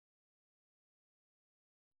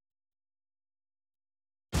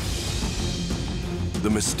the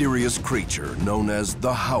mysterious creature known as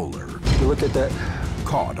the Howler. You look at that.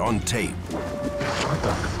 Caught on tape. What the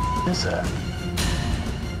f is that?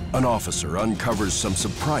 An officer uncovers some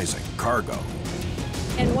surprising cargo.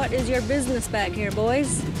 And what is your business back here,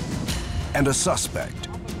 boys? And a suspect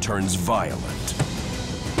turns violent.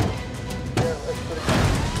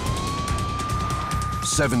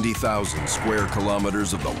 70,000 square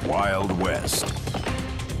kilometers of the Wild West,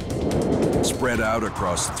 spread out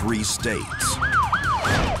across 3 states.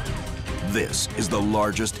 This is the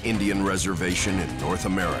largest Indian reservation in North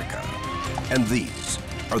America, and these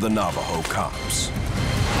are the Navajo cops.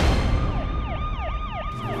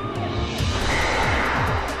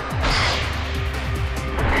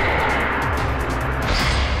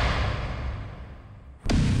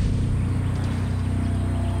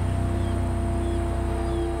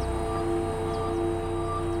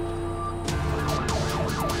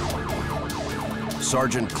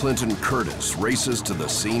 Sergeant Clinton Curtis races to the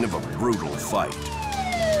scene of a brutal fight.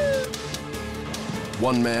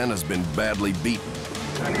 One man has been badly beaten,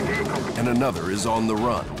 and another is on the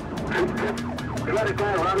run. We got a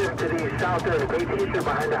guy running to the south there, the gray t-shirt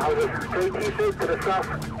behind the houses. Gray t-shirt to the south.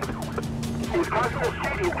 He's crossing the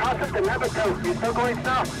street, he's crossing the Navajo. He's still going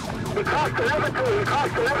south. He crossed the Navajo,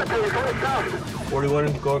 he's going south.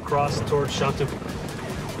 41, go across towards Shelton. I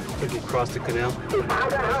think he crossed the canal. He's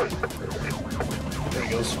behind that house. There he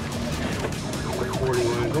goes.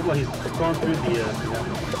 41. Go by, he's going through the canal.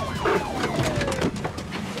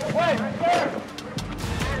 Wait, right there!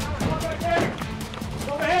 Right there!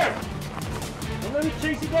 Over here! Don't let me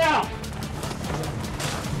chase you down!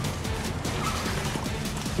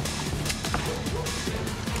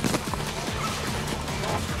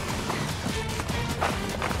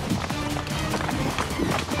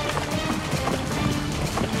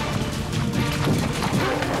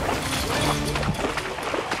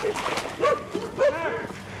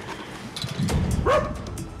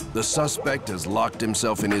 The suspect has locked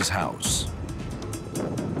himself in his house.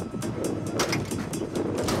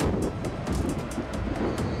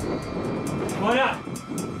 Come on out.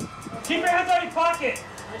 Keep your hands out of your pocket.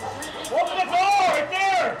 Open the door right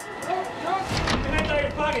there. Keep your hands out of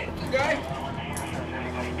your pocket.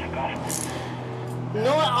 You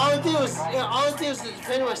know what? All I did was to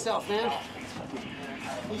defend myself, man.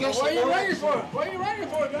 You guys What are you running for? What are you running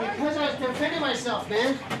for, guys? Because I was defending myself,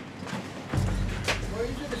 man.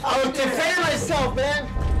 I was defending myself, man.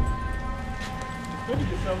 Defending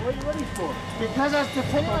yourself? What are you running for? Because I was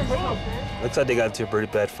defending myself, man. Looks like they got into a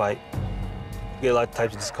pretty bad fight. We get a lot of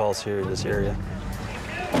types of these calls here in this area.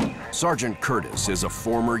 Sergeant Curtis is a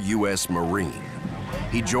former U.S. Marine.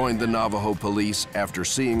 He joined the Navajo Police after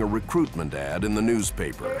seeing a recruitment ad in the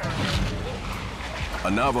newspaper. A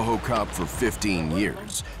Navajo cop for 15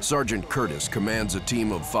 years, Sergeant Curtis commands a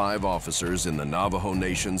team of 5 officers in the Navajo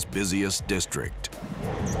Nation's busiest district.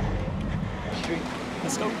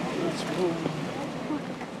 Let's go.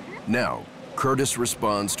 Now, Curtis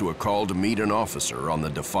responds to a call to meet an officer on the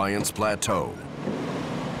Defiance Plateau.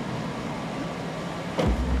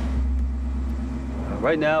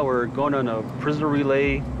 Right now, we're going on a prisoner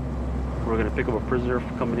relay. We're going to pick up a prisoner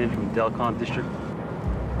coming in from Delcon District.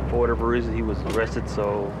 For whatever reason, he was arrested,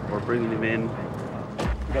 so we're bringing him in.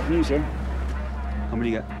 We got news here. How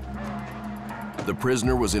many you got? The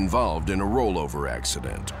prisoner was involved in a rollover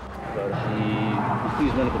accident.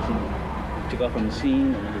 He's medical team took off from the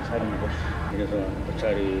scene and he's having to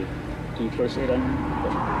try to do first aid on him,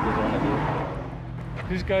 but he doesn't want to do it.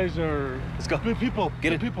 These guys are Let's go. good people.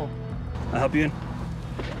 Get it. Good people. I'll help you in.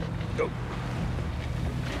 Go.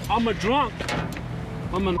 I'm a drunk.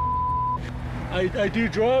 I do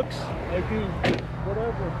drugs. I do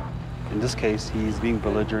whatever. In this case, he's being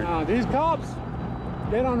belligerent. These cops,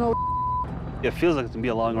 they don't know. It feels like it's gonna be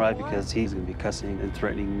a long ride because he's gonna be cussing and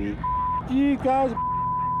threatening me. You guys.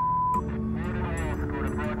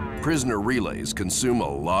 Prisoner relays consume a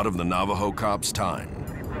lot of the Navajo cops' time.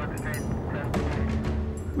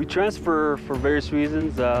 We transfer for various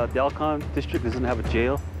reasons. The Delcon District doesn't have a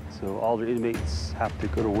jail, so all their inmates have to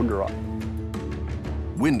go to Window Rock.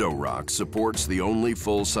 Window Rock supports the only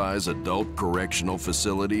full-size adult correctional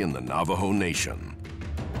facility in the Navajo Nation.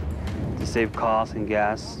 To save costs and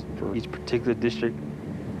gas for each particular district,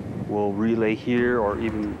 we'll relay here or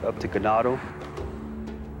even up to Ganado.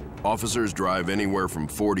 Officers drive anywhere from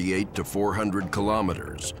 48 to 400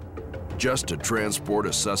 kilometers just to transport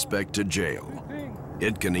a suspect to jail.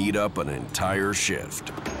 It can eat up an entire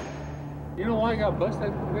shift. You know why I got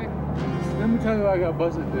busted today? Let me tell you why I got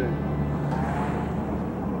busted today.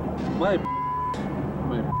 My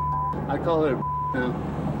I call her now.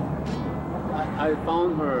 I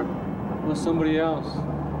found her with somebody else.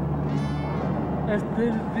 If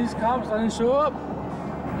these cops didn't show up,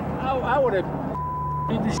 I would have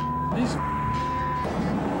beat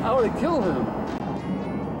I would have killed him.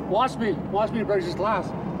 Watch me break this glass.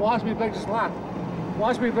 Watch me break this glass.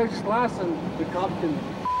 Watch me break this glass, and the cop can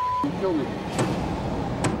kill me.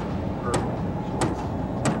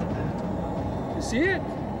 You see it?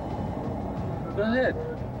 Go ahead.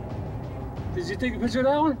 Did you take a picture of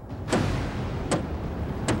that one?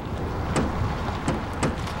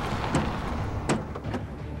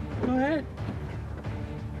 Go ahead.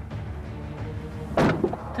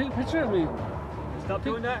 Take a picture of me. Stop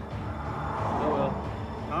doing that. Oh well.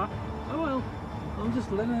 Huh? Oh well. I'm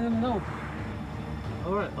just letting them know.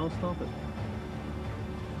 All right, I'll stop it.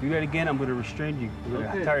 If you do that again, I'm going to restrain you. We're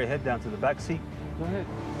going to tie your head down to the back seat. Go ahead.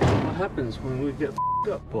 What happens when we get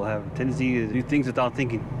up? We'll have a tendency to do things without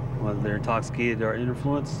thinking, whether they're intoxicated or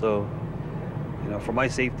influenced. So, you know, for my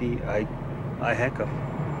safety, I handcuff.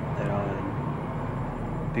 You know,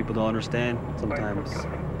 and people don't understand sometimes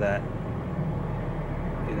that,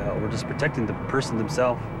 you know, we're just protecting the person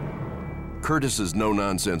themselves. Curtis's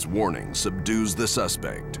no-nonsense warning subdues the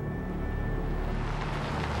suspect.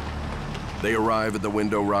 They arrive at the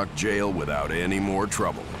Window Rock jail without any more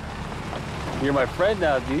trouble. You're my friend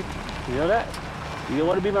now, dude. You know that? You don't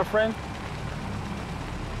want to be my friend?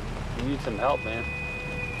 You need some help, man.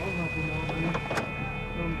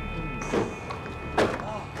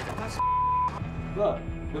 Look.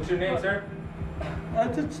 What's your name, sir? I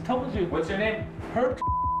just told you. What's your name? Herbert.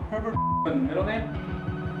 Middle name?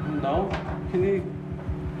 No. Can you?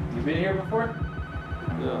 You been here before?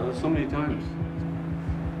 Yeah, so many times.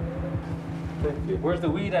 Thank you. Where's the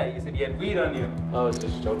weed at? You said you had weed on you. I was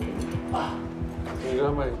just joking. You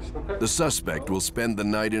got my shortcut? The suspect will spend the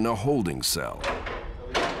night in a holding cell.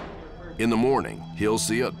 In the morning, he'll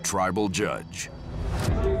see a tribal judge.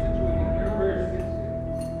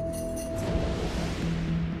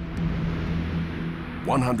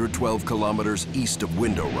 112 kilometers east of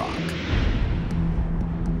Window Rock.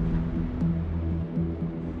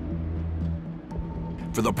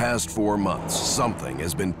 For the past 4 months, something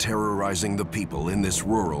has been terrorizing the people in this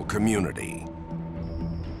rural community.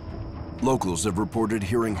 Locals have reported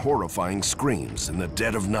hearing horrifying screams in the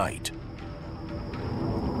dead of night.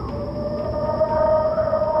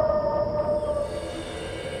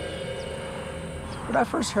 When I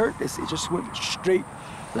first heard this, it just went straight,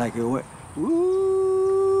 like it went,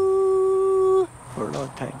 woo, for a long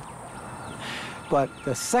time. But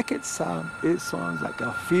the second sound, it sounds like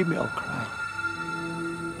a female cry.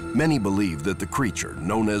 Many believe that the creature,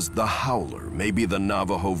 known as the Howler, may be the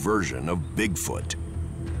Navajo version of Bigfoot.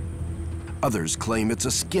 Others claim it's a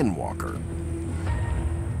skinwalker,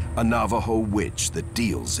 a Navajo witch that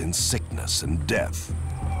deals in sickness and death.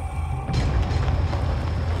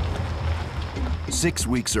 6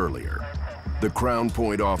 weeks earlier, the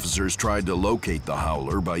Crownpoint officers tried to locate the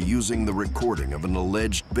Howler by using the recording of an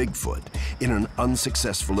alleged Bigfoot in an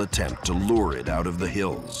unsuccessful attempt to lure it out of the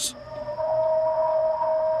hills.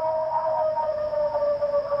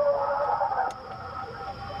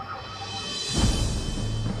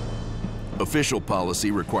 Official policy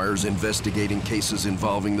requires investigating cases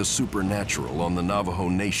involving the supernatural on the Navajo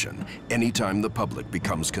Nation anytime the public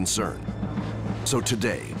becomes concerned. So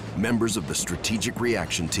today, members of the Strategic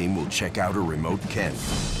Reaction Team will check out a remote canyon.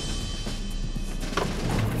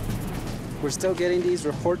 We're still getting these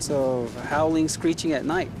reports of howling, screeching at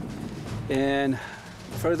night. And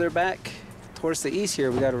further back towards the east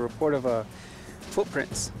here, we got a report of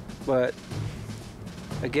footprints. But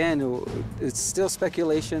again, it's still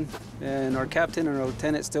speculation, and our captain and our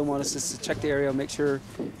lieutenant still want us to check the area, make sure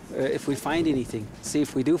if we find anything, see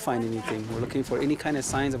if we do find anything. We're looking for any kind of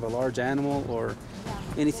signs of a large animal or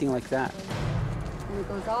anything like that. And it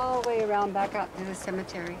goes all the way around back out to the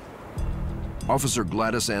cemetery. Officer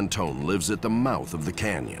Gladys Antone lives at the mouth of the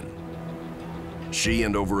canyon. She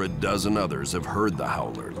and over a dozen others have heard the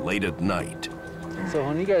Howler late at night. So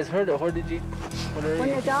when you guys heard it, where did you?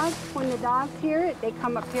 When the dogs hear it, they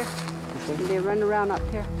come up here. And they run around up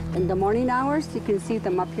here. In the morning hours, you can see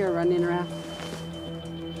them up here running around.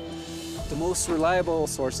 The most reliable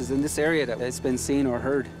sources in this area that has been seen or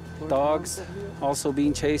heard. Dogs also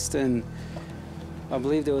being chased, and I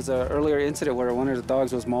believe there was an earlier incident where one of the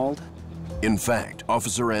dogs was mauled. In fact,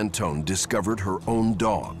 Officer Antone discovered her own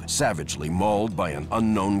dog savagely mauled by an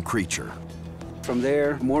unknown creature. From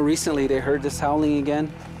there, more recently, they heard this howling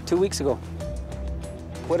again 2 weeks ago.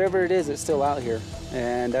 Whatever it is, it's still out here.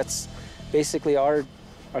 And that's basically our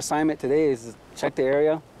assignment today is to check the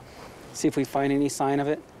area, see if we find any sign of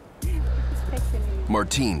it.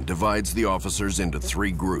 Martine divides the officers into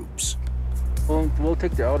 3 groups. We'll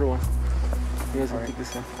take the outer one. You guys can take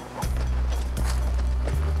this one.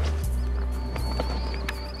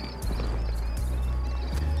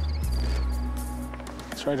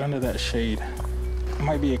 It's right under that shade. It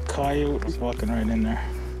might be a coyote. He's walking right in there.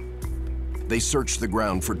 They search the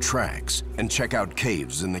ground for tracks and check out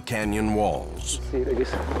caves in the canyon walls. See it, I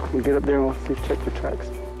guess. We'll get up there and we'll see, check for tracks.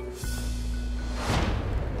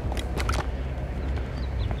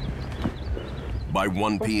 By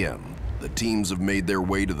 1 p.m., the teams have made their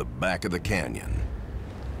way to the back of the canyon.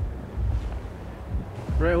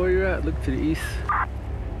 Right where you're at, look to the east.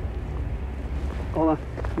 Hold on,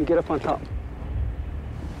 let me get up on top.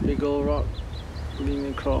 Big old rock leaning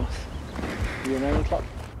across. You remember the top?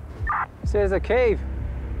 It says a cave.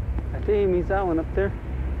 I think he means that one up there.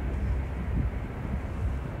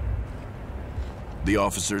 The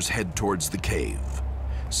officers head towards the cave.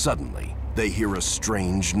 Suddenly, they hear a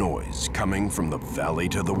strange noise coming from the valley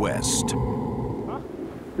to the west. Did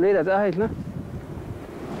you hear that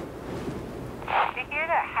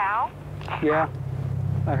howl? Yeah,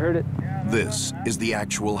 I heard it. This is the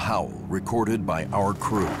actual howl recorded by our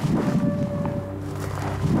crew.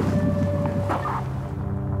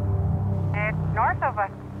 It's north of us.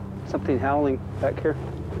 Something howling back here.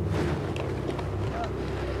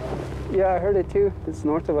 Yeah, I heard it too. It's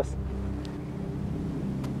north of us.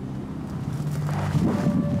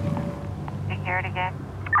 Did you hear it again?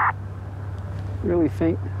 Really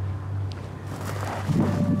faint.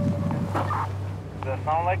 Does that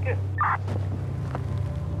sound like it?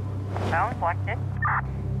 Sounds like it.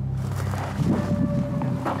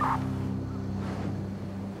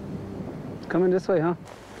 Coming this way, huh?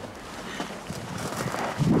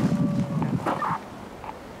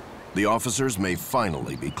 The officers may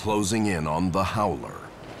finally be closing in on the howler.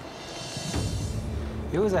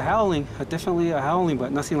 It was a howling, definitely a howling,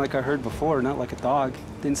 but nothing like I heard before, not like a dog.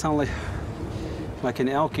 Didn't sound like an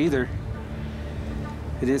elk either.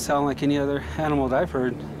 It didn't sound like any other animal that I've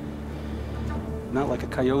heard. Not like a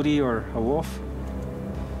coyote or a wolf.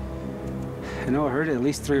 I know I heard it at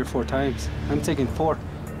least 3 or 4 times. I'm taking 4.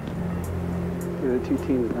 There are the 2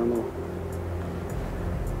 teams down below.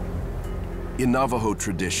 In Navajo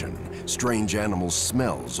tradition, strange animal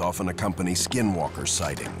smells often accompany skinwalker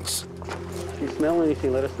sightings. If you smell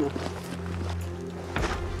anything, let us know.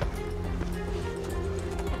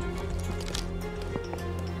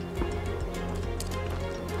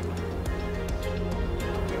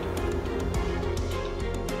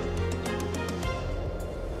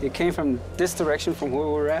 It came from this direction from where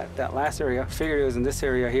we were at, that last area. I figured it was in this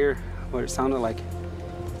area here where it sounded like.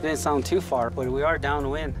 It didn't sound too far, but we are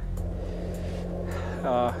downwind.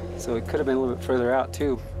 So it could have been a little bit further out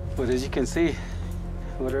too. But as you can see,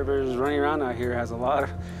 whatever is running around out here has a lot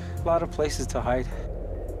of places to hide.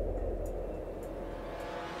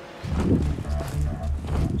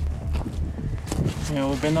 You know,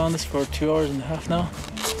 we've been on this for 2.5 hours now.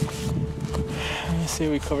 I say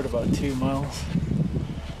we covered about 2 miles.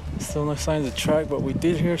 Still no signs of track, but we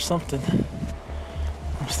did hear something.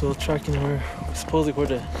 We're still tracking supposedly where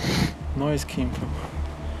the noise came from.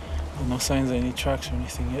 But no signs of any tracks or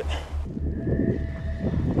anything yet.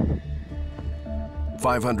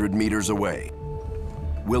 500 meters away,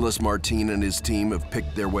 Willis Martin and his team have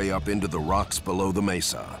picked their way up into the rocks below the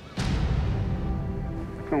mesa.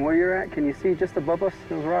 From where you're at, can you see just above us,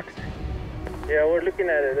 those rocks? Yeah, we're looking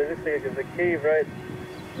at it. It looks like there's a cave right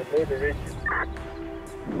below the ridge.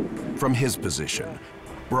 From his position,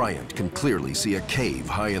 Bryant can clearly see a cave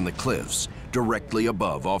high in the cliffs, directly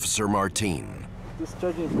above Officer Martin. Just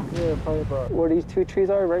judging from here, probably about... Where these 2 trees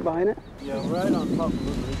are, right behind it? Yeah, right on top of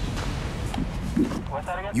the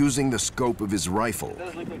ridge. Using the scope of his rifle,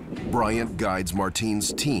 Bryant guides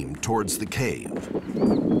Martin's team towards the cave.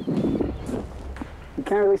 You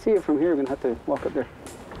can't really see it from here. We're gonna have to walk up there.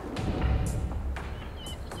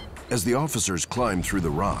 As the officers climb through the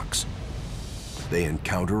rocks, they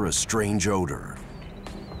encounter a strange odor.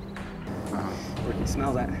 We can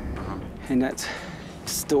smell that. And that's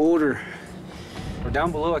just the odor.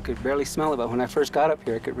 Down below, I could barely smell it, but when I first got up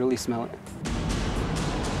here, I could really smell it.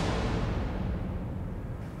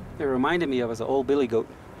 It reminded me of an old billy goat.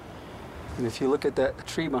 And if you look at that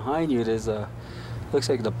tree behind you, it is looks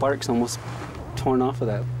like the bark's almost torn off of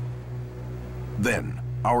that. Then,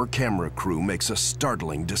 our camera crew makes a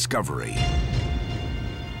startling discovery.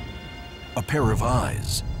 A pair of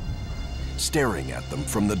eyes, staring at them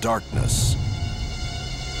from the darkness.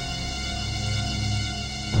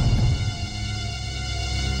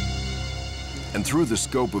 And through the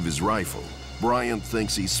scope of his rifle, Bryant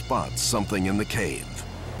thinks he spots something in the cave.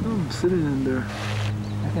 Oh, I'm sitting in there.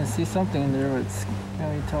 I can see something in there, but it's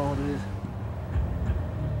can't really tell what it is.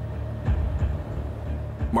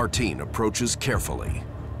 Martin approaches carefully.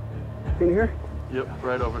 In here? Yep,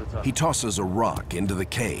 right over the top. He tosses a rock into the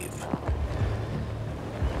cave.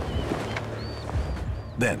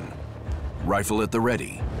 Then, rifle at the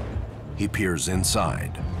ready, he peers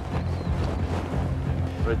inside.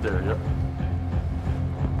 Right there, yep.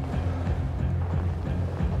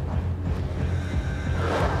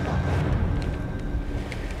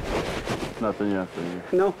 Nothing yet for you.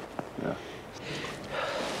 No. Yeah.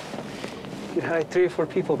 You could hide 3 or 4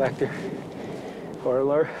 people back there. Or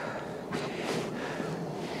lower.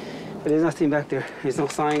 But there's nothing back there. There's no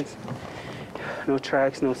signs, no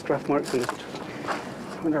tracks, no scuff marks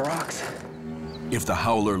on the rocks. If the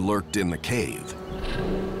howler lurked in the cave,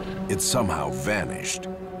 it somehow vanished.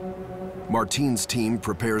 Martine's team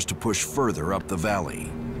prepares to push further up the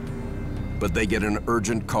valley, but they get an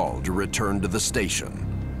urgent call to return to the station.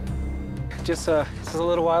 Just a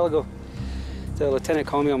little while ago, the lieutenant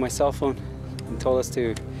called me on my cell phone and told us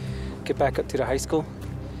to get back up to the high school.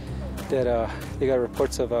 That they got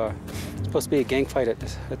reports of supposed to be a gang fight at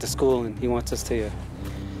the school, and he wants us to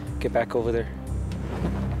get back over there.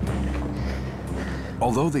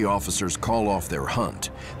 Although the officers call off their hunt,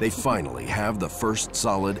 they finally have the first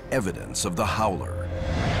solid evidence of the howler.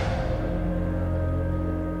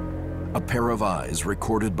 A pair of eyes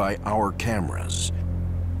recorded by our cameras,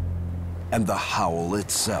 and the howl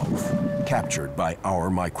itself captured by our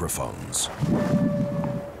microphones.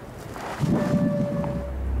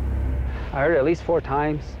 I heard it at least 4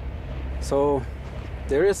 times. So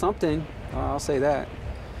there is something, I'll say that.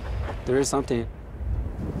 There is something.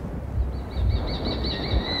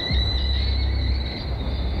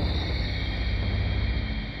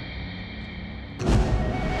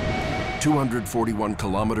 "241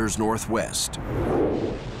 kilometers northwest,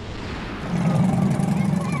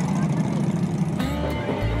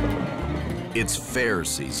 it's fair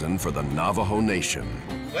season for the Navajo Nation.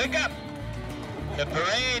 Wake up! The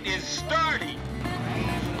parade is starting!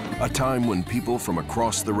 A time when people from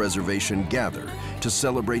across the reservation gather to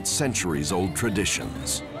celebrate centuries-old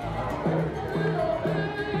traditions.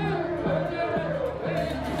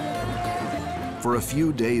 For a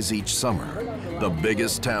few days each summer, the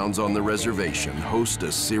biggest towns on the reservation host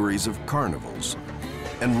a series of carnivals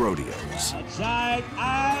and rodeos. Outside,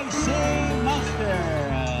 I see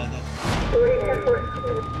mustard!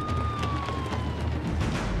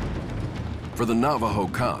 For the Navajo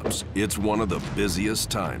cops, it's one of the busiest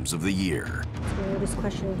times of the year. So this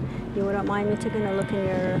question, you wouldn't mind me taking a look in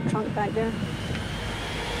your trunk back there?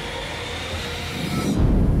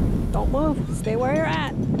 Don't move, stay where you're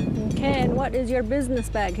at. Okay, and what is your business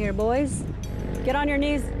bag here, boys? Get on your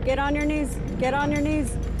knees, get on your knees, get on your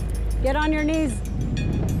knees, get on your knees.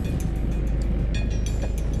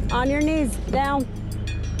 On your knees, down.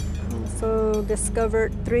 Also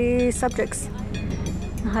discovered 3 subjects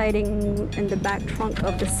hiding in the back trunk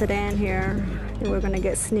of the sedan here. They were gonna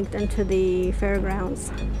get sneaked into the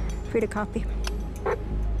fairgrounds. Free to copy.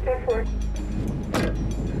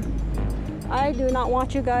 I do not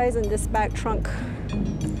want you guys in this back trunk.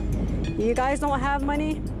 You guys don't have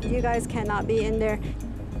money, you guys cannot be in there.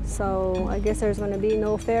 So I guess there's gonna be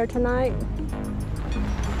no fair tonight.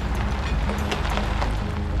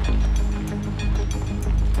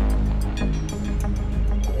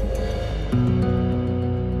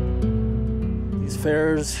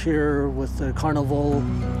 Fairs here with the carnival,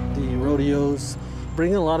 the rodeos,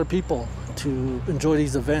 bring a lot of people to enjoy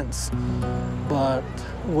these events. But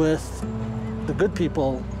with the good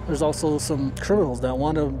people, there's also some criminals that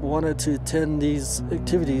wanted to attend these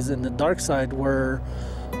activities in the dark side, where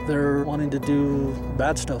they're wanting to do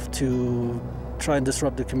bad stuff to try and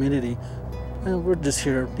disrupt the community. And we're just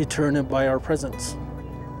here deterring it by our presence.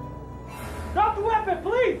 Drop the weapon,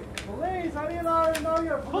 please! Police, I didn't already know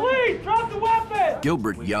you're police! Drop the weapon!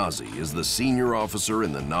 Gilbert Yazzie is the senior officer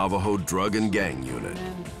in the Navajo Drug and Gang Unit.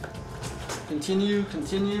 Continue.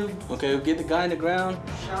 Okay, we'll get the guy in the ground.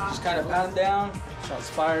 Just kind of pat him down. Shots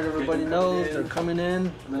fired, everybody knows they're coming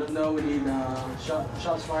in. Let them know we need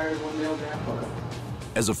shots fired, 1 male down.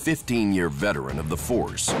 As a 15-year veteran of the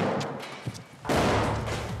force,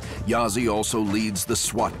 Yazzie also leads the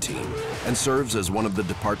SWAT team and serves as one of the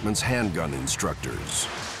department's handgun instructors.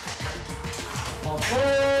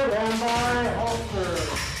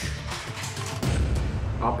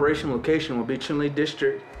 Operation location will be Chinle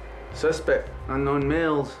District. Suspect, unknown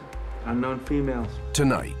males, unknown females.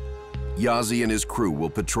 Tonight, Yazzie and his crew will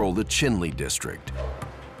patrol the Chinle district,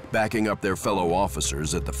 backing up their fellow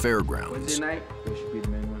officers at the fairgrounds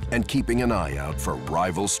and keeping an eye out for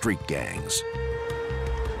rival street gangs.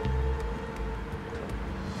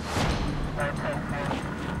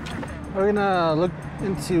 We're gonna look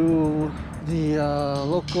into the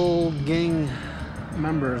local gang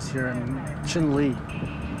members here in Chinle.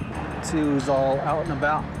 See who's all out and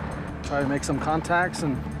about. Try to make some contacts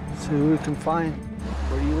and see who we can find.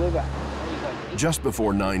 Where do you live at? Just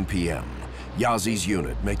before 9 p.m., Yazi's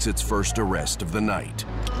unit makes its first arrest of the night.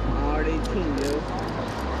 Hard 18, dude.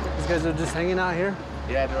 These guys are just hanging out here?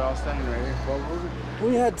 Yeah, they're all standing right here.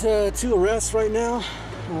 We had 2 arrests right now,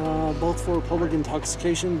 both for public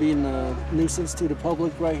intoxication, being a nuisance to the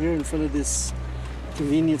public right here in front of this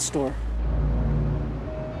convenience store.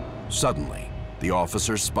 Suddenly, the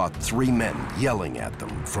officers spot 3 men yelling at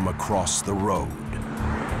them from across the road.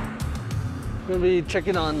 We're gonna be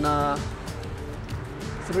checking on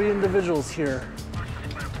 3 individuals here,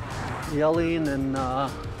 yelling and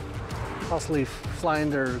possibly flying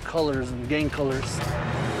their colors and gang colors.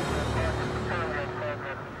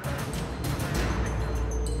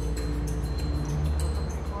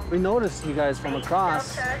 We noticed you guys from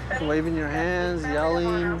across, waving your hands,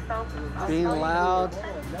 yelling, being loud,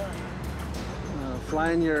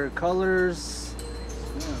 flying your colors.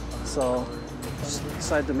 So just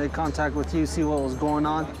decided to make contact with you, see what was going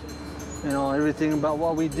on. You know, everything about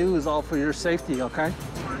what we do is all for your safety, okay?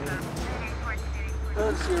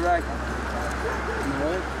 Let's see, right.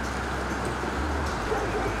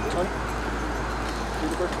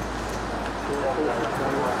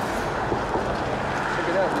 Check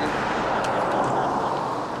it out, man.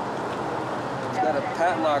 It's got a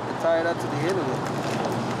padlock to tie it up to the end of it.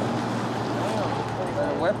 It's got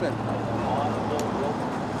a weapon.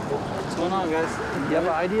 What's going on, guys? You have an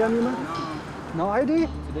ID on you, man? No ID?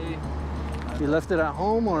 Today. You left it at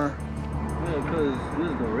home, or? Yeah, because this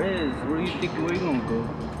is the res. Where do you think you gonna go?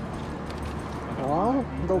 Well,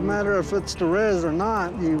 don't matter if it's the res or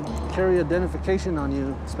not, you carry identification on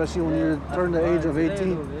you, especially when you turn the age of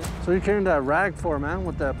 18. So you're carrying that rag for, man,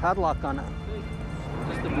 with the padlock on it.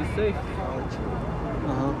 Just to be safe.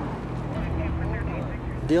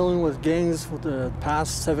 Dealing with gangs for the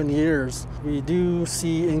past 7 years, we do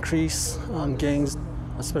see increase on gangs,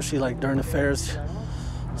 especially like during the fairs.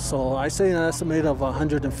 So I say an estimate of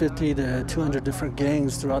 150 to 200 different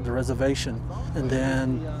gangs throughout the reservation, and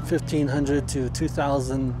then 1,500 to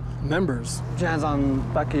 2,000 members. Hands on the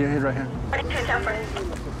back of your head right here.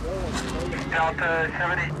 Delta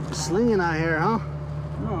 70. Slinging out here, huh?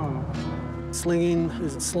 No. Slinging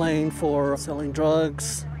is slang for selling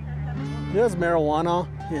drugs. He has marijuana.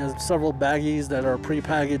 He has several baggies that are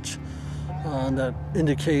prepackaged that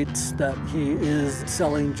indicates that he is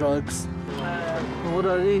selling drugs. What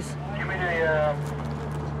are these? Give me the,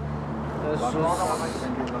 That's just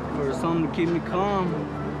for something to keep me calm.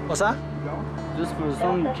 What's that? Just for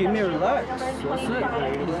something to keep me relaxed. That's it.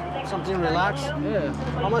 Something relaxed? Yeah.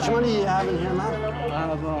 How much money do you have in here, man? I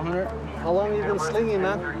have about 100. How long have you been slinging,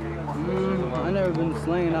 man? I never been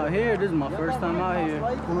slinging out here. This is my first time out here.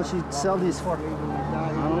 How much you sell these for? I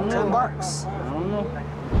don't know. $10. I don't know.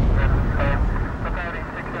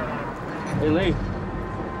 Hey, Lee.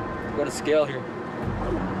 Got a scale here.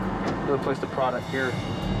 We'll place the product here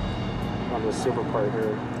on the silver part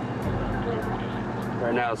here.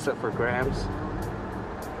 Right now it's set for grams.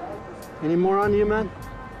 Any more on you, man?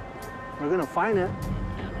 We're gonna find it.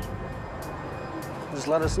 Just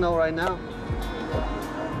let us know right now.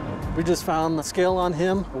 We just found the scale on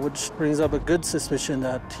him, which brings up a good suspicion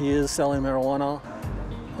that he is selling marijuana.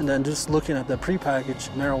 And then just looking at the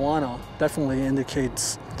prepackaged marijuana definitely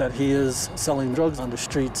indicates that he is selling drugs on the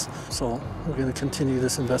streets. So we're going to continue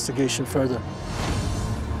this investigation further.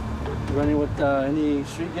 Running with any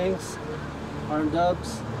street gangs, armed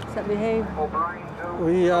dubs? Does that behave?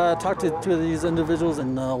 We talked to 2 of these individuals,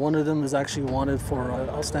 and one of them is actually wanted for an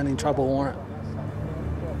outstanding tribal warrant.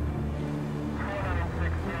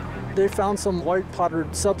 They found some white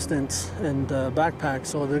powdered substance in the backpack,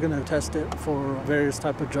 so they're going to test it for various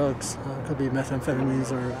type of drugs. Could be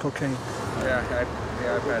methamphetamines or cocaine. Yeah,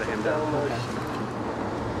 I've had him down. Okay.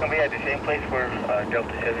 I'll be at the same place where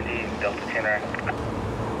Delta 70 and Delta 10 are.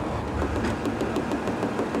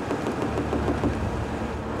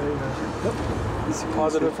 Yep. It's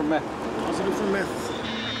positive for meth. Positive for meth.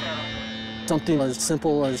 Something as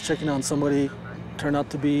simple as checking on somebody turned out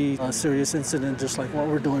to be a serious incident, just like what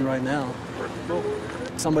we're doing right now.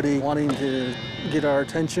 Somebody wanting to get our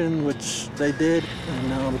attention, which they did, and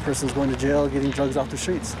now the person's going to jail getting drugs off the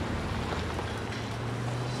streets.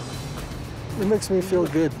 It makes me feel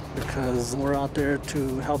good because we're out there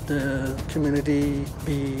to help the community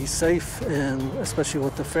be safe, and especially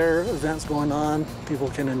with the fair events going on, people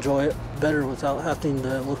can enjoy it better without having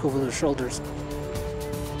to look over their shoulders.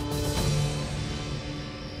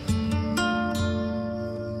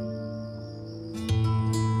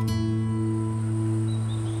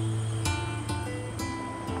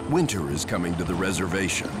 Winter is coming to the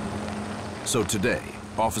reservation. So today,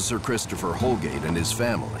 Officer Christopher Holgate and his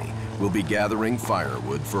family will be gathering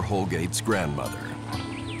firewood for Holgate's grandmother.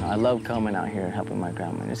 I love coming out here and helping my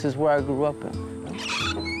grandma. This is where I grew up in.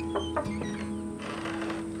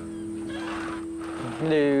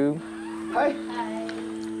 Hello. Hi.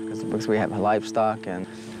 Because we have livestock and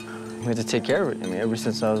we have to take care of it. I mean, ever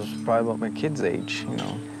since I was probably about my kid's age, you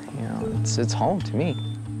know, it's home to me.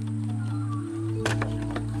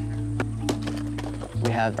 We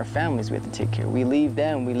have our families we have to take care of. We leave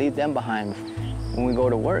them behind when we go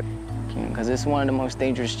to work, because it's one of the most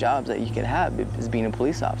dangerous jobs that you could have is being a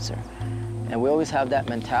police officer. And we always have that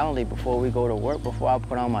mentality before we go to work, before I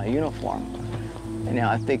put on my uniform. And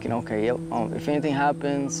now I'm thinking, okay, if anything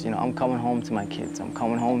happens, I'm coming home to my kids. I'm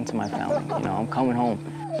coming home to my family. I'm coming home.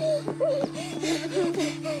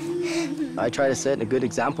 I try to set a good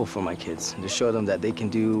example for my kids to show them that they can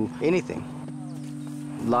do anything.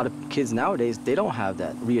 A lot of kids nowadays, they don't have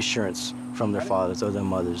that reassurance from their fathers or their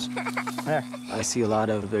mothers. I see a lot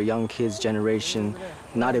of their young kids' generation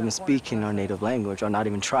not even speaking our native language or not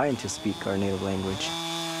even trying to speak our native language.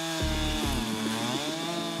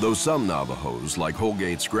 Though some Navajos, like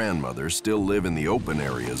Holgate's grandmother, still live in the open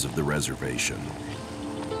areas of the reservation.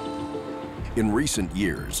 In recent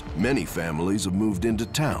years, many families have moved into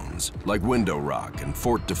towns like Window Rock and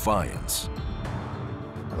Fort Defiance.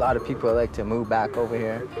 A lot of people like to move back over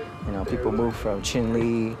here. People move from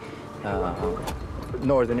Chinle,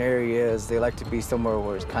 northern areas. They like to be somewhere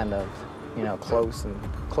where it's kind of, close,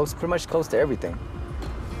 pretty much close to everything.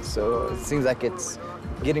 So it seems like it's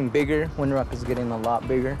getting bigger. Window Rock is getting a lot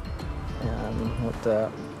bigger. And with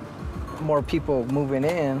more people moving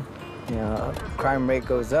in, crime rate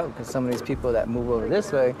goes up because some of these people that move over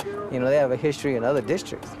this way, they have a history in other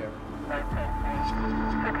districts.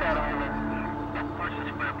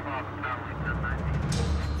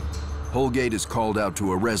 Holgate is called out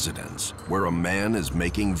to a residence where a man is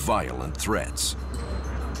making violent threats.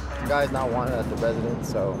 The guy's not wanted at the residence,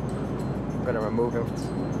 so I'm gonna remove him.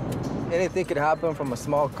 Anything could happen from a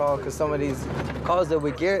small call, because some of these calls that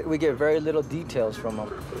we get very little details from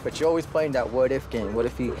them. But you're always playing that what-if game. What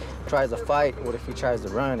if he tries to fight? What if he tries to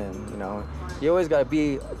run? And, you always got to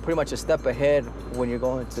be pretty much a step ahead when you're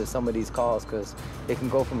going to some of these calls, because it can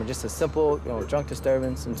go from just a simple, drunk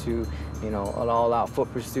disturbance into, an all-out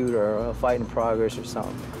foot pursuit or a fight in progress or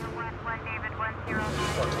something.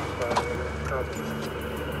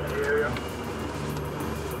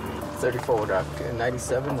 34 Rock,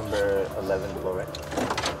 97, number 11 below red.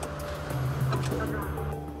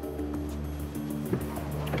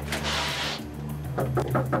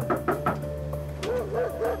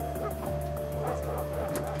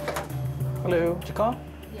 Hello, did you call?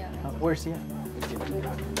 Yeah. Where's he at? He's in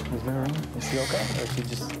the room. Is he okay? Or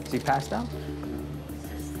is he passed out?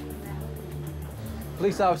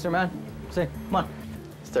 Police officer, man. Say, come on.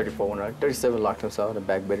 It's 34 one right. 37 locked himself in a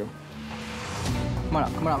back bedroom. Come on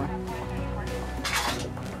out, man.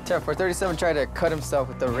 37 tried to cut himself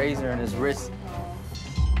with a razor in his wrist.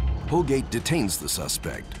 Holgate detains the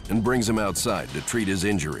suspect and brings him outside to treat his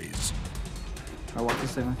injuries. All right, walk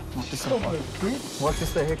this way, man. Walk this way. Walk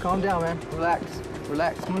this way. Here, calm down, man.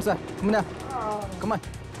 Relax. Come inside. Come on down. Come on.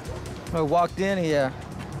 When I walked in, he had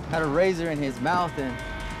a razor in his mouth, and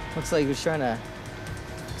looks like he was trying to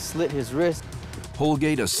slit his wrist.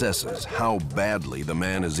 Holgate assesses how badly the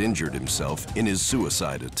man has injured himself in his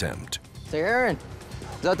suicide attempt. Say, Aaron,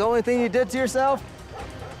 is that the only thing you did to yourself?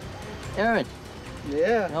 Aaron.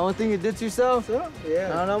 Yeah. The only thing you did to yourself? Yeah.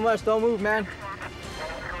 Not much. Don't move, man.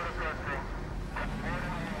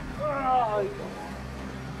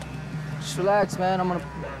 Just relax, man. I'm gonna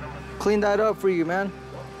clean that up for you, man.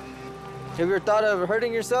 Have you ever thought of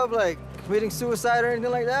hurting yourself, like committing suicide or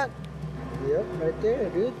anything like that? Yep, right there,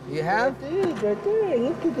 dude. You have? Right there.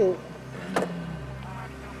 Look at it.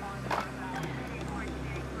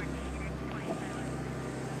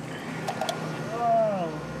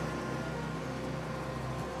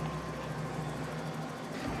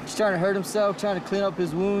 He's trying to hurt himself, trying to clean up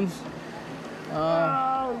his wounds.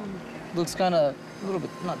 Looks kind of a little bit,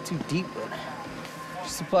 not too deep, but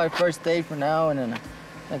just apply first aid for now, and then,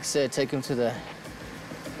 like I said, take him to the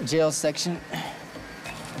jail section.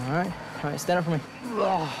 All right, stand up for me.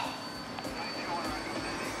 All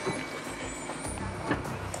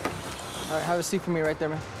right, have a seat for me right there,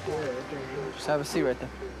 man. Just have a seat right there.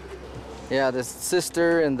 Yeah, the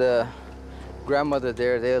sister and the grandmother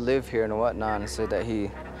there, they live here and whatnot, and said that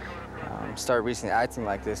he started recently acting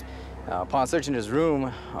like this. Upon searching his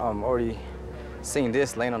room, already seeing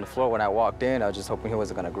this laying on the floor when I walked in, I was just hoping he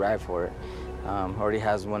wasn't gonna grab for it. Already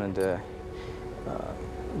has one of the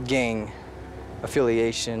gang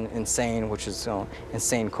affiliation, Insane, which is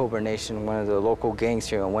Insane Cobra Nation, one of the local gangs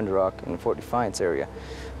here on Window Rock in the Fort Defiance area.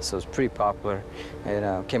 So it's pretty popular.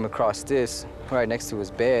 And came across this right next to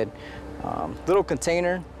his bed. Little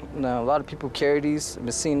container. A lot of people carry these. I've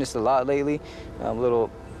been seeing this a lot lately. Little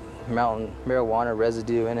mountain marijuana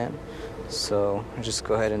residue in it. So just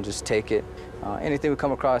go ahead and just take it. Anything we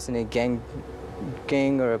come across, any gang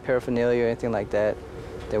or paraphernalia or anything like that,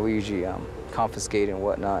 that we usually confiscate and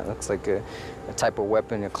whatnot. It looks like a type of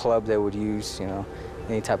weapon, a club they would use, you know,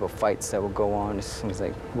 any type of fights that would go on, it seems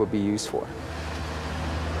like would be used for.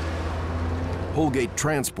 Holgate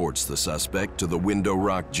transports the suspect to the Window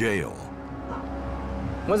Rock jail.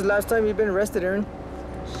 When's the last time you've been arrested, Aaron?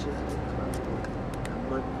 Shit.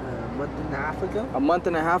 A month and a half ago. A month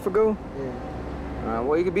and a half ago? Yeah.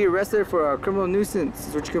 Well, you could be arrested for a criminal nuisance.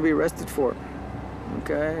 Is what you can be arrested for.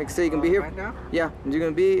 Okay, like I say, you can be here. Right now? Yeah, you're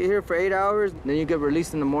gonna be here for 8 hours, then you get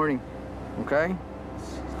released in the morning. Okay?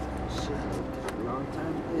 Shit, a long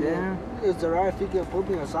time. Yeah. Is it alright if you can put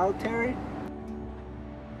me on solitary?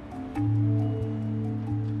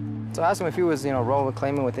 So I asked him if he was, you know, role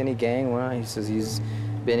claiming with any gang. Well, he says he's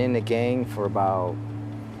been in the gang for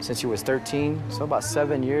since he was 13, so about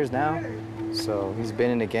 7 years now. So he's been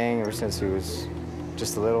in the gang ever since he was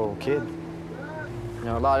just a little kid. You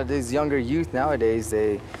know, a lot of these younger youth nowadays,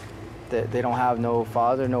 they don't have no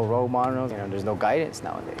father, no role models. You know, there's no guidance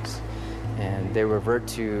nowadays, and they revert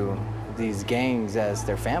to these gangs as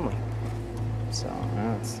their family. So you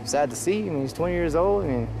know, it's sad to see. I mean, he's 20 years old. I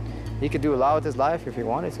mean, he could do a lot with his life if he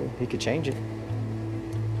wanted to. He could change it,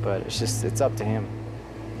 but it's up to him.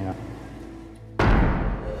 You know.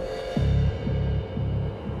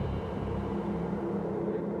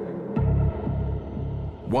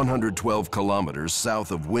 112 kilometers south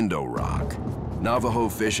of Window Rock, Navajo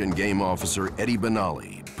Fish and Game Officer Eddie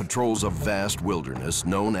Benally patrols a vast wilderness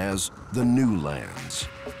known as the New Lands.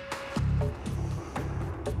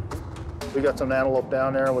 We got some antelope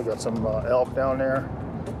down there, we got some elk down there,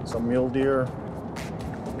 some mule deer.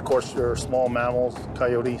 Of course, there are small mammals,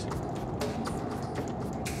 coyotes.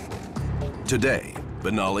 Today,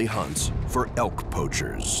 Benally hunts for elk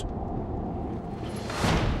poachers.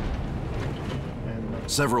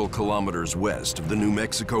 Several kilometers west of the New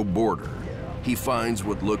Mexico border, he finds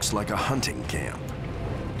what looks like a hunting camp.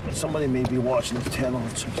 Somebody may be watching this channel,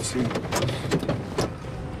 let's check to see.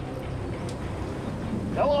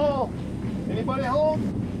 Hello? Anybody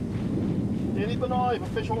home? Danny Benally,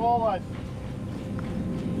 official wildlife.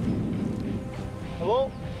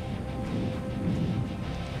 Hello?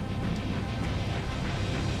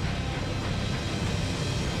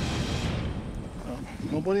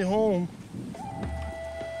 Nobody home.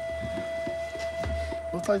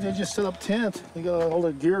 Looks like they just set up tent. They got all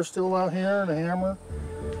the gear still out here and a hammer.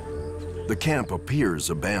 The camp appears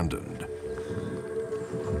abandoned.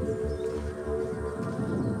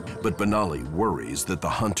 But Benally worries that the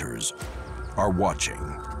hunters are watching.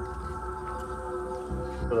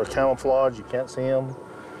 They're camouflaged, you can't see them.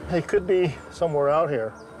 They could be somewhere out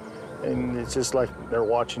here. And it's just like they're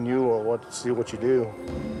watching you or see what you do.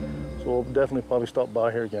 So we'll definitely probably stop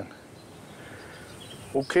by here again.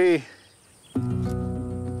 Okay.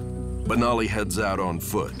 Benally heads out on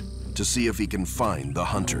foot to see if he can find the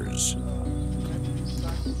hunters.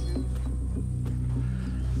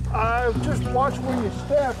 Just watch where you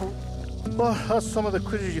step. Well, that's some of the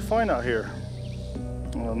critters you find out here.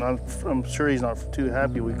 Well, I'm sure he's not too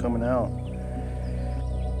happy with coming out.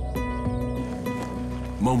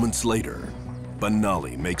 Moments later,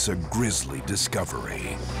 Benally makes a grisly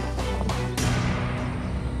discovery.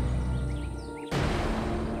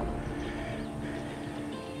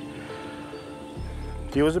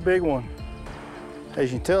 He was a big one.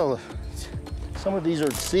 As you can tell, some of these are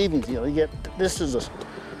deceiving. You know, this is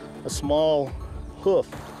a small hoof.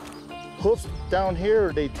 Hoofs down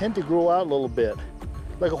here, they tend to grow out a little bit,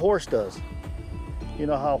 like a horse does. You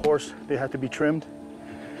know how a horse, they have to be trimmed?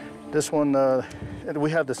 This one,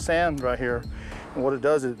 we have the sand right here, and what it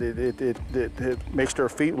does is it makes their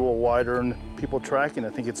feet a little wider, and people tracking, I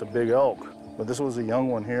think it's a big elk. But this was a young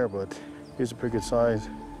one here, but he's a pretty good size.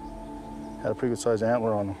 Had a pretty good sized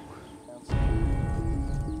antler on him.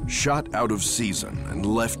 Shot out of season and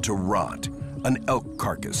left to rot, an elk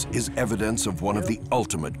carcass is evidence of one of the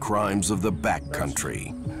ultimate crimes of the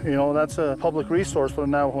backcountry. You know, that's a public resource for the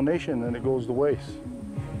Navajo Nation, and it goes to waste.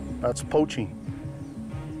 That's poaching.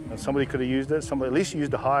 And somebody could have used it, somebody at least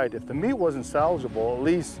used the hide. If the meat wasn't salvageable, at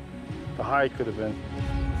least the hide could have been.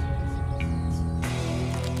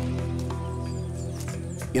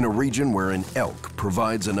 In a region where an elk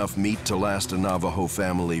provides enough meat to last a Navajo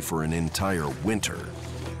family for an entire winter,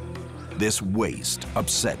 this waste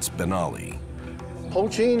upsets Benally.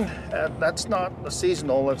 Poaching, that's not a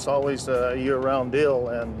seasonal, it's always a year-round deal,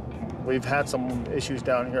 and we've had some issues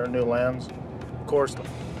down here in New Lands. Of course,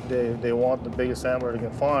 they want the biggest antler they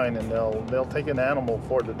can find, and they'll take an animal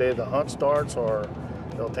for the day the hunt starts, or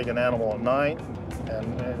they'll take an animal at night,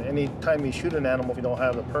 and any time you shoot an animal, if you don't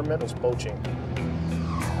have the permit, it's poaching.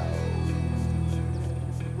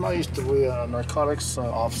 I used to be a narcotics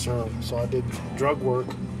officer, so I did drug work.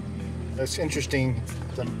 It's interesting,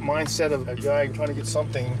 the mindset of a guy trying to get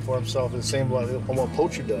something for himself is the same like what a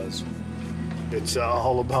poacher does. It's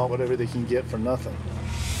all about whatever they can get for nothing.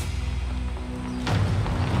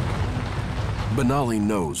 Benally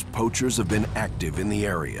knows poachers have been active in the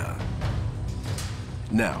area.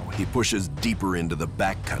 Now he pushes deeper into the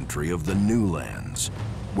backcountry of the New Lands,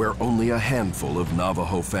 where only a handful of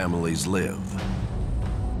Navajo families live.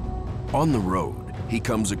 On the road, he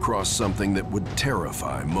comes across something that would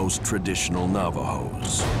terrify most traditional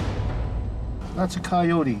Navajos. That's a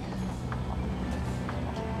coyote.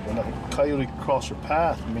 When a coyote crosses your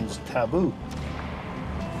path, it means taboo.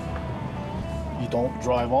 You don't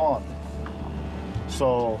drive on.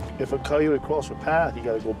 So if a coyote crosses your path, you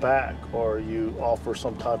got to go back, or you offer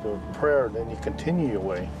some type of prayer, then you continue your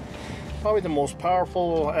way. Probably the most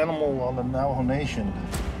powerful animal on the Navajo Nation.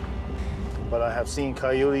 But I have seen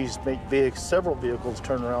coyotes make several vehicles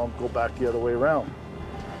turn around, go back the other way around.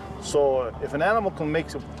 So if an animal can make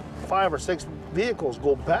 5 or 6 vehicles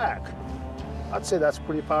go back, I'd say that's a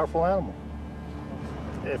pretty powerful animal.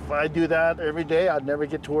 If I do that every day, I'd never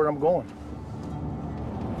get to where I'm going.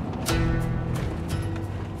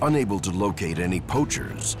 Unable to locate any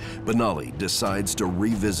poachers, Benally decides to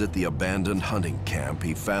revisit the abandoned hunting camp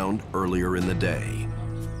he found earlier in the day.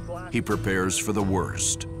 He prepares for the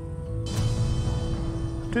worst.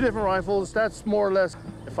 2 different rifles, that's more or less,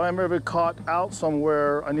 if I'm ever caught out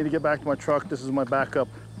somewhere, I need to get back to my truck, this is my backup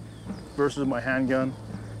versus my handgun.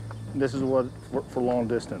 This is what for long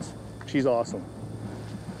distance. She's awesome.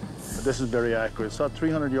 But this is very accurate. It's about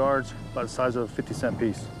 300 yards, about the size of a 50-cent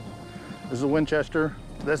piece. This is a Winchester.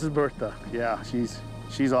 This is Bertha. Yeah,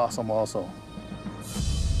 she's awesome also.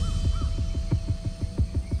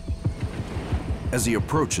 As he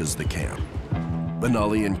approaches the camp,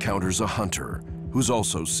 Benally encounters a hunter who's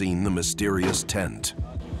also seen the mysterious tent.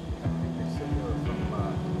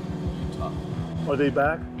 Are they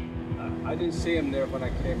back? I didn't see him there when I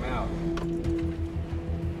came out.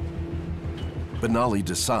 Benally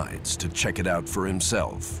decides to check it out for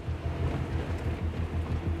himself.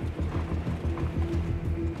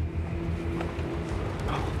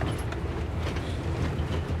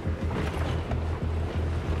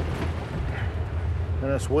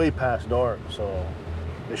 And it's way past dark, so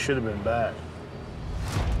they should have been back.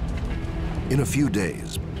 In a few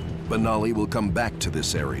days, Benally will come back to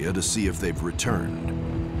this area to see if they've returned.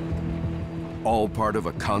 All part of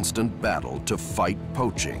a constant battle to fight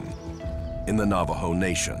poaching in the Navajo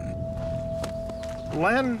Nation.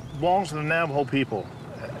 Land belongs to the Navajo people,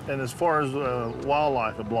 and as far as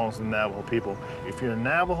wildlife, it belongs to the Navajo people. If you're a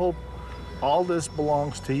Navajo, all this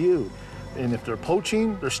belongs to you. And if they're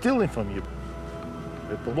poaching, they're stealing from you.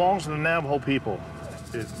 It belongs to the Navajo people.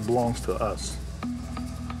 It belongs to us.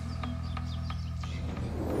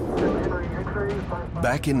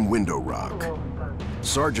 Back in Window Rock,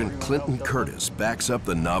 Sergeant Clinton Curtis backs up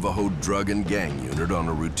the Navajo Drug and Gang Unit on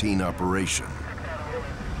a routine operation.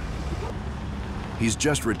 He's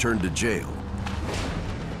just returned to jail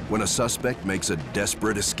when a suspect makes a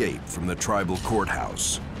desperate escape from the tribal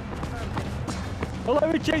courthouse. Well,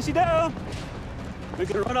 let me chase you down. We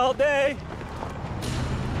can run all day.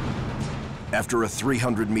 After a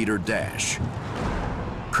 300-meter dash,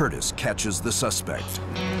 Curtis catches the suspect.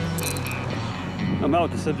 I'm out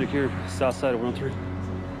with the subject here, south side of 103.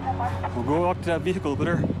 We'll go up to that vehicle over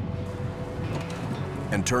there.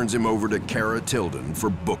 And turns him over to Kara Tilden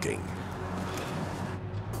for booking.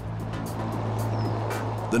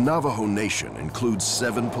 The Navajo Nation includes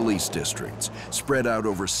 7 police districts spread out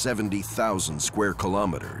over 70,000 square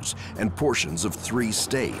kilometers and portions of 3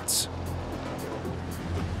 states.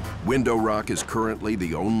 Window Rock is currently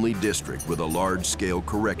the only district with a large-scale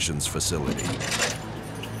corrections facility.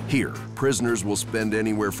 Here, prisoners will spend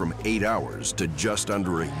anywhere from 8 hours to just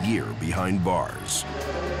under a year behind bars.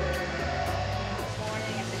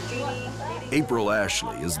 April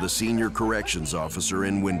Ashley is the senior corrections officer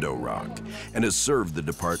in Window Rock and has served the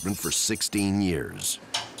department for 16 years.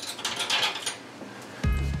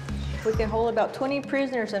 We can hold about 20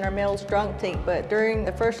 prisoners in our male's drunk tank, but during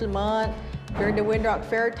the first of the month, during the Window Rock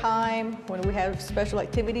Fair time, when we have special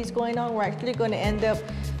activities going on, we're actually going to end up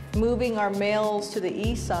moving our males to the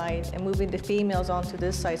east side and moving the females onto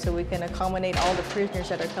this side so we can accommodate all the prisoners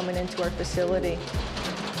that are coming into our facility.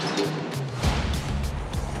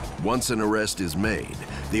 Once an arrest is made,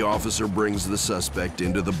 the officer brings the suspect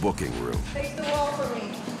into the booking room, Face the wall for me.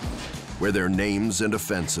 where their names and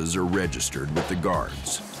offenses are registered with the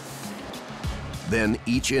guards. Then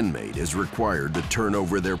each inmate is required to turn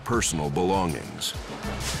over their personal belongings.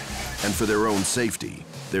 And for their own safety,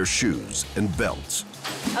 their shoes and belts.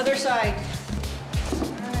 Other side.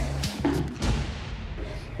 All right.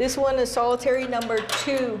 This one is solitary number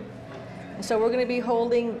 2. And so we're going to be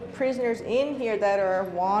holding prisoners in here that are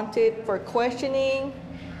wanted for questioning.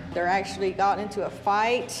 They're actually gotten into a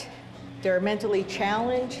fight. They're mentally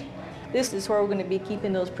challenged. This is where we're going to be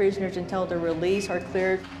keeping those prisoners until they're released or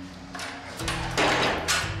cleared.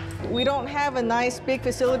 We don't have a nice big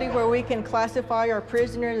facility where we can classify our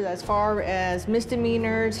prisoners as far as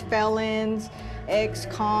misdemeanors, felons,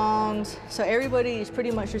 ex-cons. So everybody is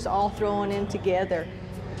pretty much just all thrown in together.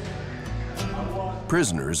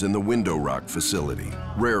 Prisoners in the Window Rock facility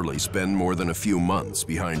rarely spend more than a few months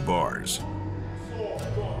behind bars.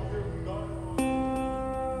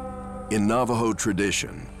 In Navajo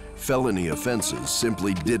tradition, felony offenses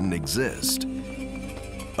simply didn't exist.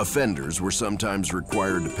 Offenders were sometimes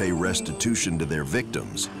required to pay restitution to their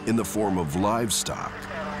victims in the form of livestock.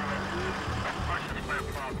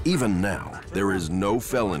 Even now, there is no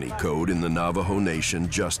felony code in the Navajo Nation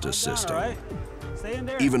justice system.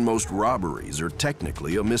 Even most robberies are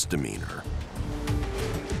technically a misdemeanor.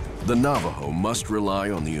 The Navajo must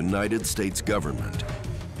rely on the United States government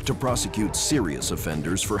to prosecute serious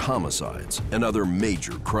offenders for homicides and other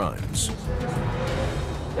major crimes.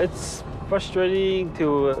 It's frustrating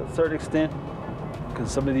to a certain extent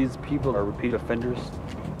because some of these people are repeat offenders.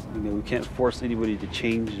 You know, we can't force anybody to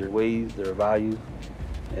change their ways, their values,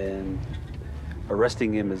 and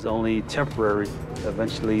arresting him is only temporary.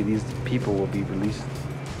 Eventually, these people will be released.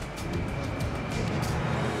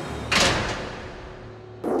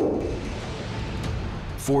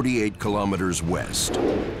 "48 kilometers west,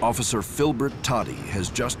 Officer Filbert Toddy has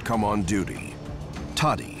just come on duty.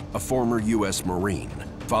 Toddy, a former U.S. Marine,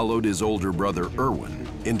 followed his older brother Erwin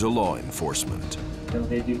into law enforcement.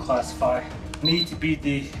 They do classify me to be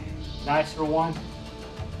the nicer one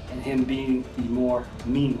and him being the more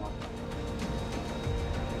mean one.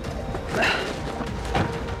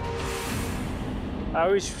 I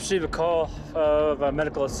received a call of a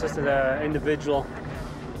medical assistant, individual,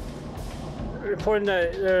 reporting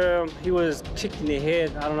that he was kicked in the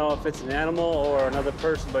head. I don't know if it's an animal or another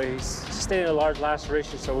person, but he's sustained a large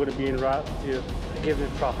laceration, so we're going to be en route to give him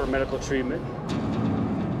proper medical treatment.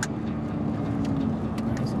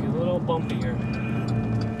 It's a little bumpy here.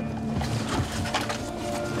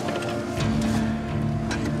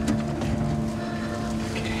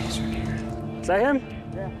 Okay, he's right here. Is that him?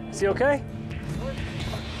 Yeah. Is he okay?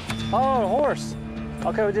 Oh, a horse.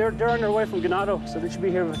 Okay, well, they're on their way from Ganado, so they should be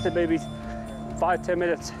here within maybe 5–10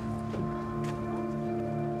 minutes.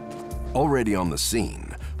 Already on the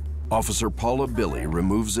scene, Officer Paula Billy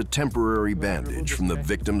removes a temporary bandage from the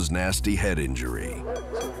victim's nasty head injury.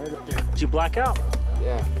 Did you black out?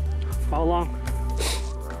 Yeah. How long?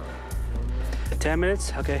 10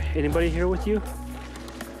 minutes? Okay, anybody here with you?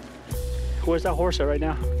 Where's that horse at right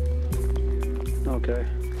now? Okay.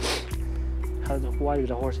 Why did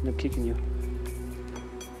the horse end up kicking you?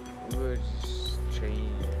 We were just training.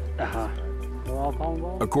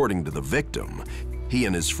 According to the victim, he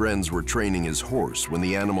and his friends were training his horse when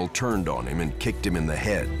the animal turned on him and kicked him in the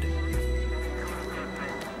head.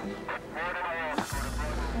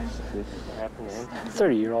 A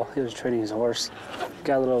 30-year-old, he was training his horse.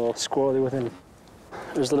 Got a little squirrely with him.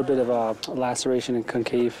 There's a little bit of a laceration and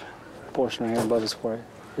concave portion right here above his forehead,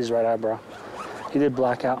 his right eyebrow. He did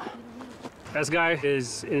black out. This guy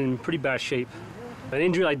is in pretty bad shape. An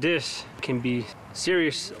injury like this can be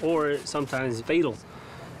serious or sometimes fatal.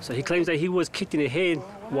 So he claims that he was kicked in the head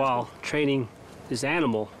while training this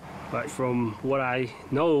animal. But from what I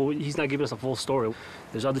know, he's not giving us a full story.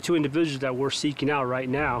 There's other 2 individuals that we're seeking out right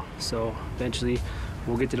now. So eventually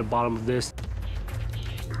we'll get to the bottom of this.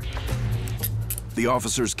 The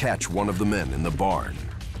officers catch one of the men in the barn.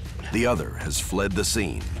 The other has fled the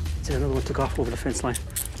scene. See, another one took off over the fence line.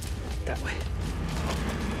 That way.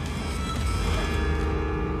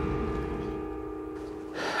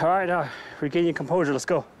 All right, regain your composure. Let's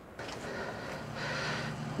go.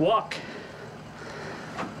 Walk.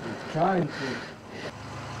 Trying to.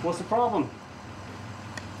 What's the problem?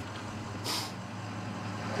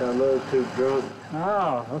 Got a little too drunk.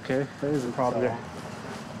 Oh, okay. There is a problem there.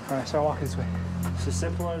 All right, start walking this way. It's as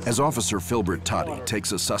simple as... As Officer Filbert Toddy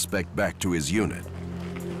takes a suspect back to his unit,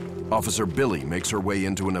 Officer Billy makes her way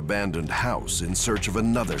into an abandoned house in search of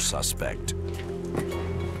another suspect.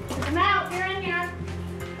 Come out, you're in here.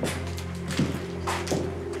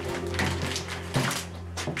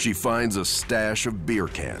 She finds a stash of beer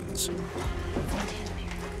cans.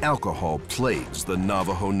 Alcohol plagues the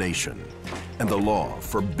Navajo Nation, and the law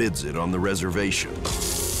forbids it on the reservation.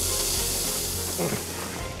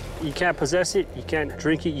 You can't possess it, you can't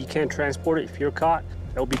drink it, you can't transport it. If you're caught,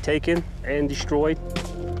 it'll be taken and destroyed.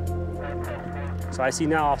 So I see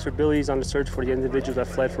now Officer Billy's on the search for the individual that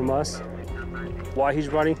fled from us. Why he's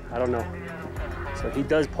running, I don't know. So he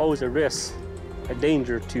does pose a risk, a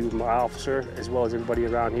danger to my officer as well as everybody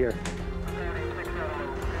around here.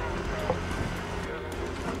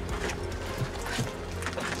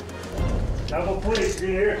 Navajo Police, get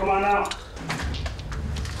in here, come on out.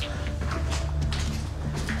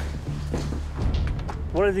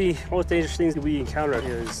 One of the most dangerous things that we encounter out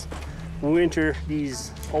here is when we enter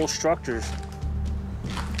these old structures,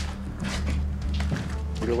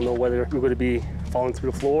 we don't know whether we're going to be falling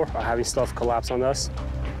through the floor or having stuff collapse on us.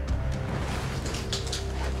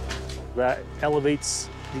 That elevates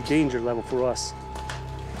the danger level for us.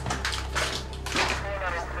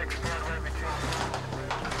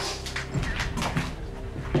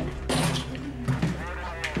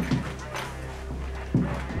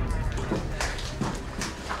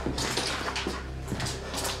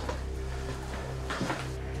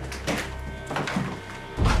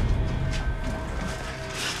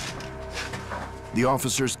 The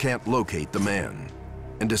officers can't locate the man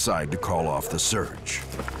and decide to call off the search.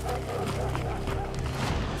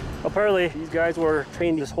 Apparently, these guys were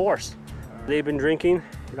training this horse. They've been drinking,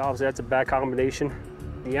 and obviously that's a bad combination.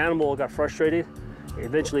 The animal got frustrated, and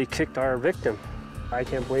eventually kicked our victim. I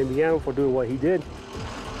can't blame the animal for doing what he did.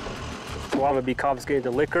 So I'm gonna be confiscating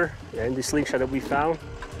the liquor and the slingshot that we found.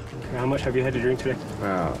 How much have you had to drink today?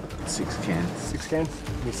 About 6 cans. 6 cans?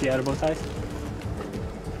 You see out of both ties?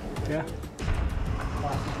 Yeah.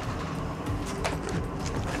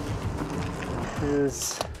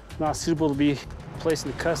 It's not suitable to be placed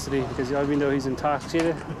into custody because we know he's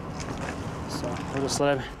intoxicated. So we'll just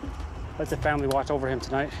let the family watch over him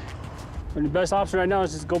tonight. And the best option right now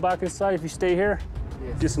is just go back inside. If you stay here,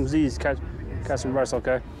 get some Z's, catch some rest,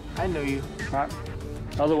 okay? I know you. All right.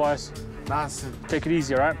 Otherwise, nonsense. Take it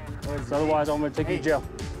easy, all right? Otherwise, I'm gonna take you to jail.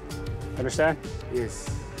 Understand? Yes.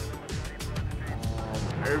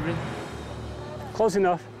 Urban? Close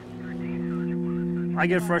enough. I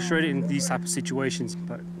get frustrated in these type of situations,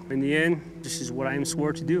 but in the end, this is what I am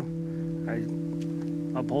sworn to do.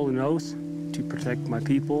 I uphold an oath to protect my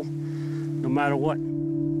people, no matter what.